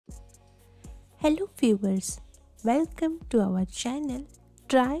Hello viewers, welcome to our channel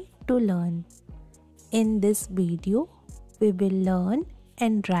Try to Learn. In this video, we will learn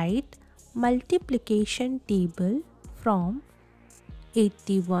and write multiplication table from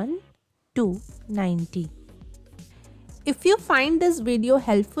 81 to 90. If you find this video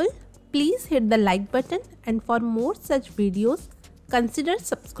helpful, please hit the like button, and for more such videos, consider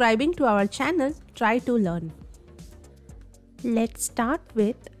subscribing to our channel Try to Learn. Let's start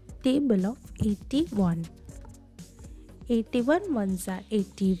with table of 81. 81 ones are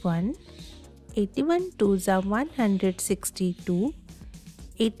 81, 81 twos are 162,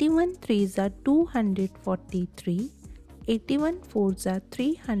 81 threes are 243, 81 fours are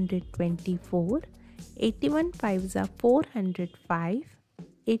 324, 81 fives are 405,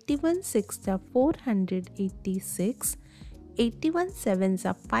 81 sixes are 486, 81 sevens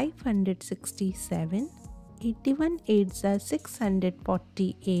are 567, 81 eights are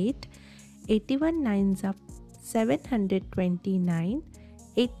 648, 81 nines are 729,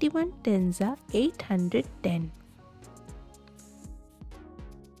 81 tens are 810.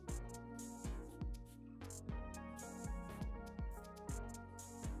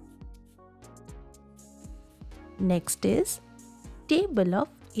 Next is table of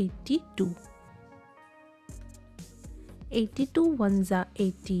 82. 82 ones are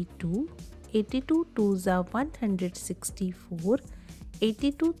 82, 82 twos are 164,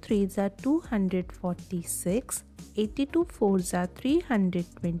 82 threes are 246, 82 fours are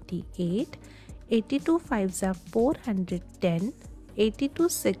 328, 82 fives are 410, 82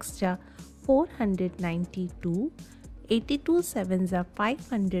 sixes are 492, 82 sevens are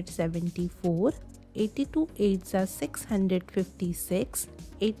 574, 82 eights are 656,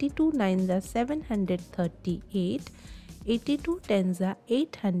 82 nines are 738, 82 tens are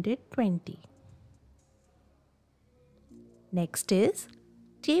 820. Next is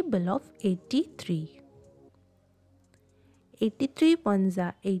table of 83. 83 ones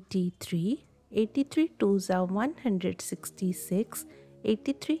are 83, 83 twos are 166,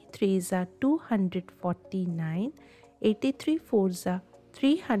 83 threes are 249, 83 fours are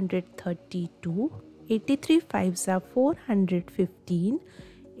 332, 83 fives are 415,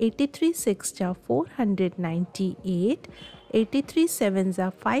 83 sixes are 498, 83 sevens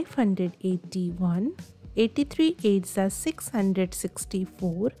are 581, 83 eights are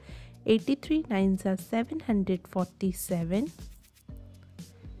 664, 83 nines are 747,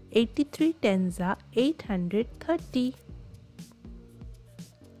 83 tens are 830.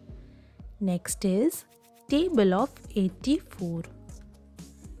 Next is table of 84.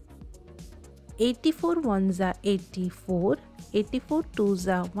 84 ones are 84, 84 twos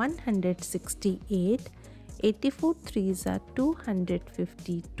are 168, 84 threes are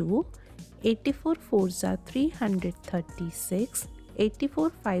 252, 84 fours are 336,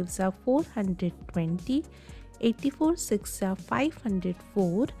 84 fives are 420, 84 sixes are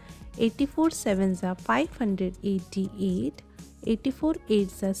 504, 84 sevens are 588, 84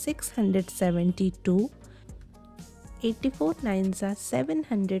 eights are 672, 84 nines are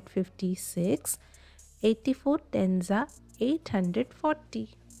 756, 84 tens are 840.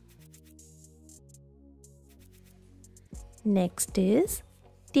 Next is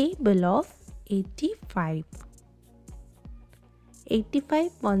table of 85.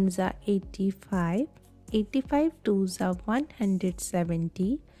 85 ones are 85, 85 twos are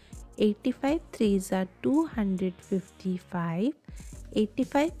 170, 85 threes are 255,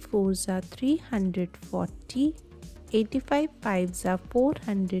 85 fours are 340, 85 fives are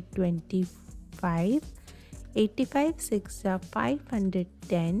 425, 85 sixes are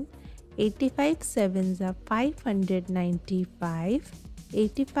 510, 85 sevens are 595,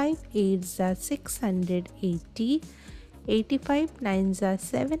 85 eights are 680, 85 nines are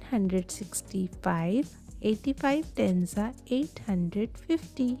 765, 85 tens are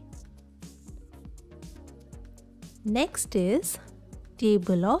 850. Next is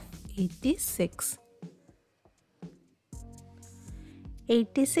table of 86.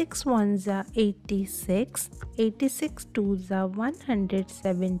 86 ones are 86, 86 twos are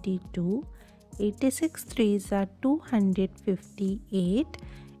 172, 86 threes are 258,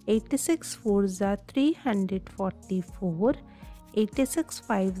 86 fours are 344, 86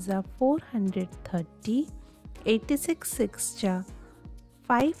 fives are 430, 86 sixes are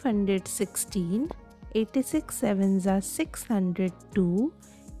 516, 86 sevens are 602,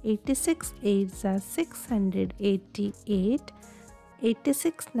 86 eights are 688,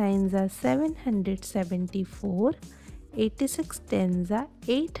 86 nines are 774, 86 tens are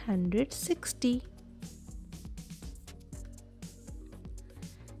 860.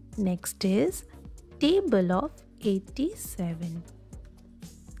 Next is table of 87.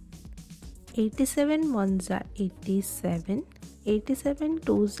 87 ones are 87, 87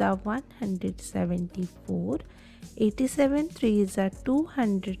 twos are 174, 87 threes are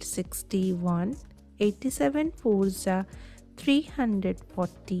 261, 87 fours are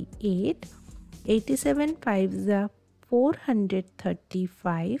 348, 87 fives are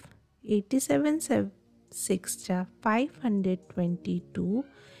 435, 87 sixes are 522,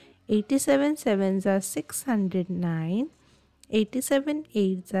 87 sevens are 609, 87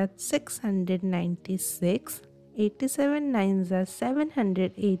 eights are 696, 87 nines are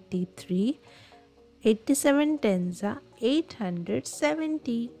 783, 87 tens are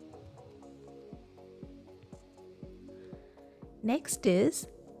 870. Next is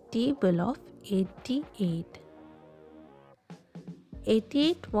table of 88.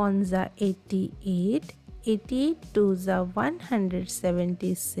 88 ones are 88, 88 twos are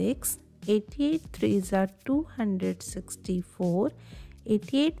 176, 88 threes are 264,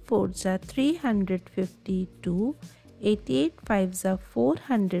 88 fours are 352, 88 fives are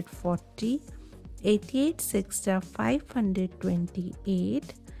 440, 88 sixes are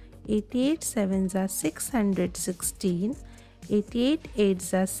 528, 88 sevens are 616, 88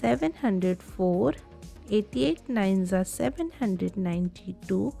 eights are 704, 88 nines are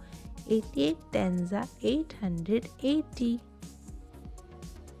 792, 88 tens are 880.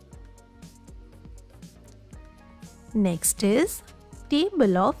 Next is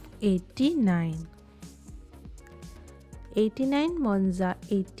table of 89. 89 ones are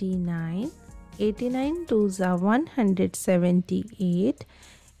 89, 89 twos are 178,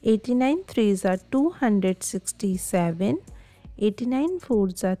 89 threes are 267, 89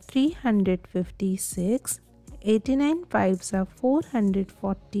 fours are 356, 89 fives are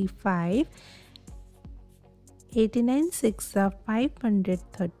 445, 89 sixes are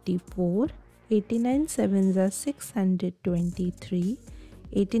 534, 89 sevens are 623,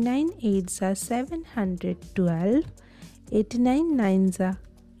 89 eights are 712, 89 nines are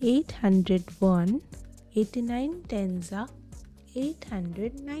 801, 89 tens are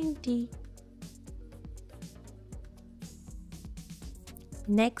 890.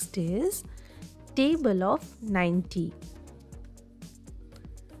 Next is table of 90.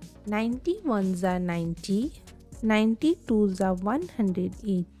 90 ones are 90, 90 twos are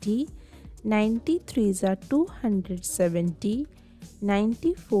 180, 90 threes are 270,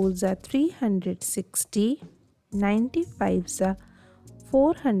 90 fours are 360, 90 fives are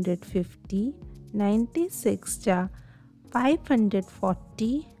 450, 96 are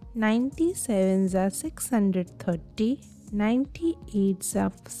 540, 97s are 630, 98s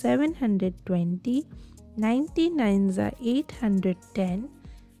are 720, 99s are 810,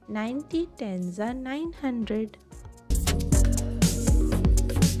 90 tens are 900.